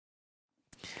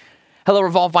Hello,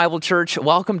 Revolve Bible Church.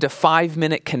 Welcome to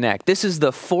 5-Minute Connect. This is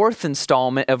the fourth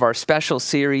installment of our special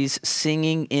series,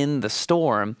 Singing in the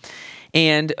Storm.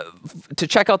 And to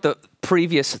check out the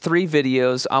previous 3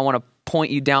 videos, I want to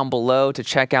point you down below to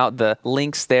check out the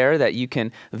links there that you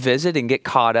can visit and get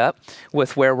caught up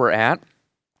with where we're at.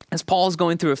 As Paul's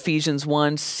going through Ephesians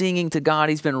 1, singing to God,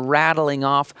 he's been rattling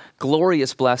off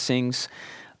glorious blessings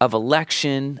of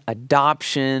election,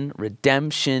 adoption,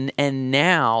 redemption, and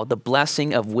now the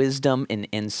blessing of wisdom and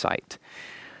insight.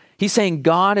 He's saying,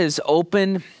 God has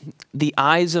opened the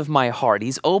eyes of my heart.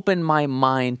 He's opened my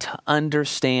mind to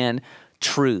understand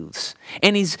truths.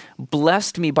 And he's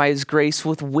blessed me by his grace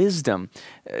with wisdom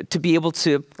to be able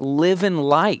to live in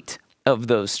light of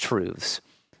those truths.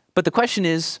 But the question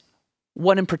is,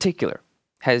 what in particular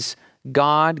has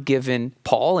God given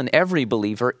Paul and every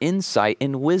believer insight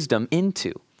and wisdom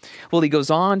into? Well, he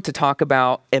goes on to talk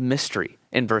about a mystery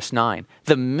in verse 9,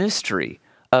 the mystery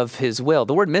of his will.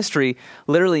 The word mystery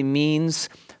literally means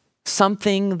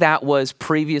something that was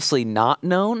previously not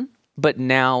known, but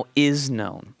now is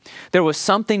known. There was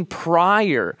something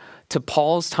prior to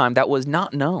Paul's time that was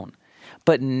not known,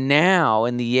 but now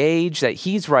in the age that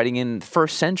he's writing in the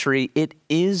first century, it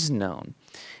is known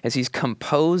as he's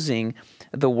composing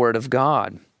the Word of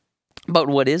God. But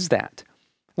what is that?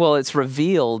 Well, it's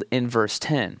revealed in verse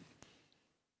 10.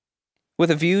 With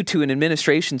a view to an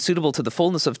administration suitable to the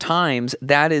fullness of times,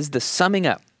 that is the summing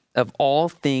up of all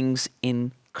things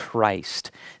in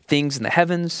Christ, things in the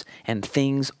heavens and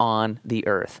things on the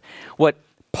earth. What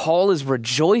Paul is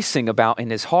rejoicing about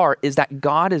in his heart is that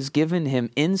God has given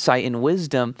him insight and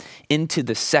wisdom into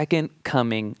the second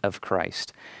coming of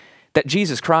Christ, that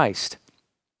Jesus Christ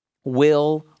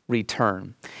will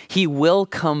return. He will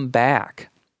come back.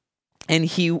 And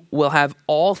he will have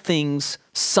all things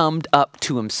summed up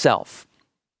to himself.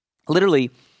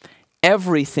 Literally,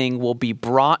 everything will be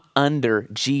brought under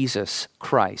Jesus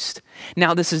Christ.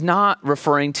 Now, this is not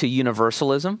referring to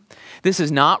universalism. This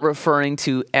is not referring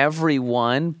to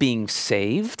everyone being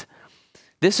saved.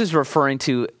 This is referring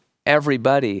to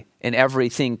everybody and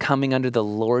everything coming under the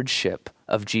lordship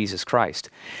of Jesus Christ.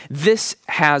 This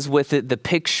has with it the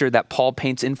picture that Paul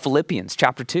paints in Philippians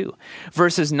chapter 2,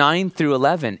 verses 9 through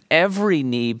 11. Every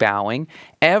knee bowing,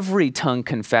 every tongue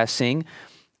confessing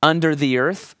under the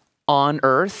earth, on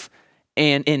earth,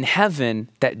 and in heaven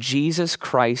that Jesus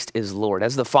Christ is Lord.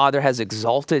 As the Father has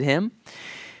exalted him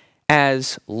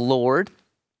as Lord,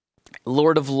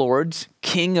 Lord of Lords,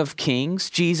 King of Kings,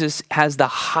 Jesus has the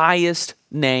highest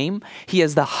name. He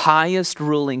has the highest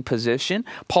ruling position.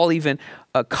 Paul even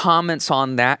comments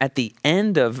on that at the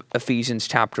end of Ephesians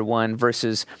chapter 1,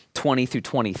 verses 20 through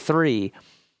 23.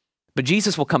 But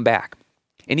Jesus will come back,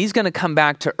 and he's going to come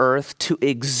back to earth to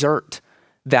exert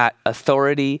that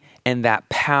authority and that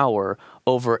power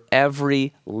over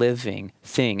every living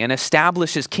thing and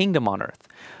establish his kingdom on earth.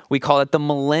 We call it the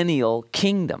Millennial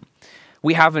Kingdom.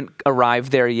 We haven't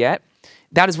arrived there yet.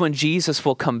 That is when Jesus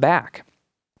will come back.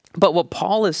 But what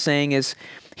Paul is saying is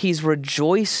he's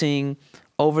rejoicing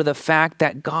over the fact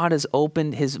that God has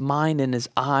opened his mind and his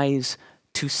eyes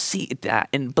to see that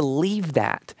and believe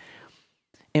that.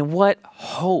 And what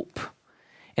hope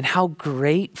and how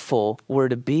grateful we're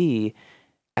to be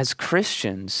as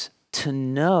Christians to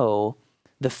know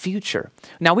the future.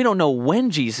 Now, we don't know when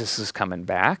Jesus is coming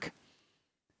back.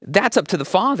 That's up to the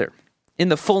Father. In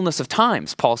the fullness of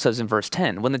times, Paul says in verse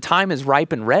 10, when the time is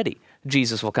ripe and ready,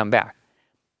 Jesus will come back.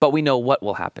 But we know what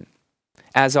will happen.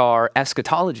 As our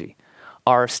eschatology,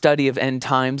 our study of end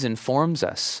times informs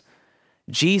us,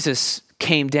 Jesus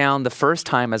came down the first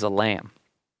time as a lamb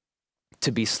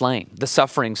to be slain, the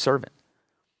suffering servant.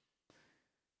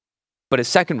 But his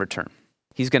second return,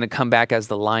 he's going to come back as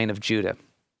the Lion of Judah,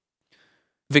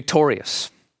 victorious,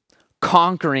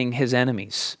 conquering his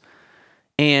enemies,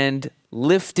 and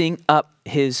lifting up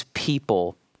his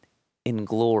people in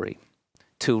glory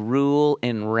to rule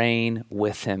and reign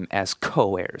with him as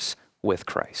co-heirs with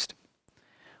Christ.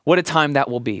 What a time that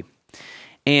will be.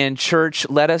 And church,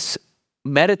 let us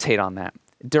meditate on that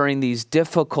during these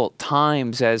difficult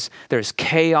times as there's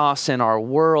chaos in our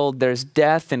world, there's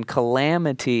death and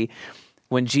calamity.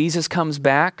 When Jesus comes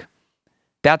back,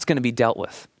 that's going to be dealt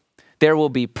with. There will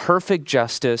be perfect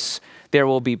justice. There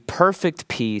will be perfect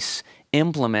peace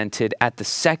implemented at the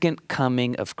second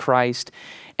coming of Christ.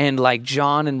 And like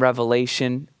John in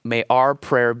Revelation, may our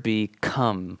prayer be,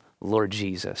 "Come, Lord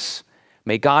Jesus."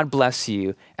 May God bless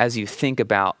you as you think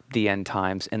about the end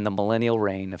times and the millennial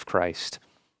reign of Christ.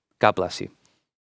 God bless you.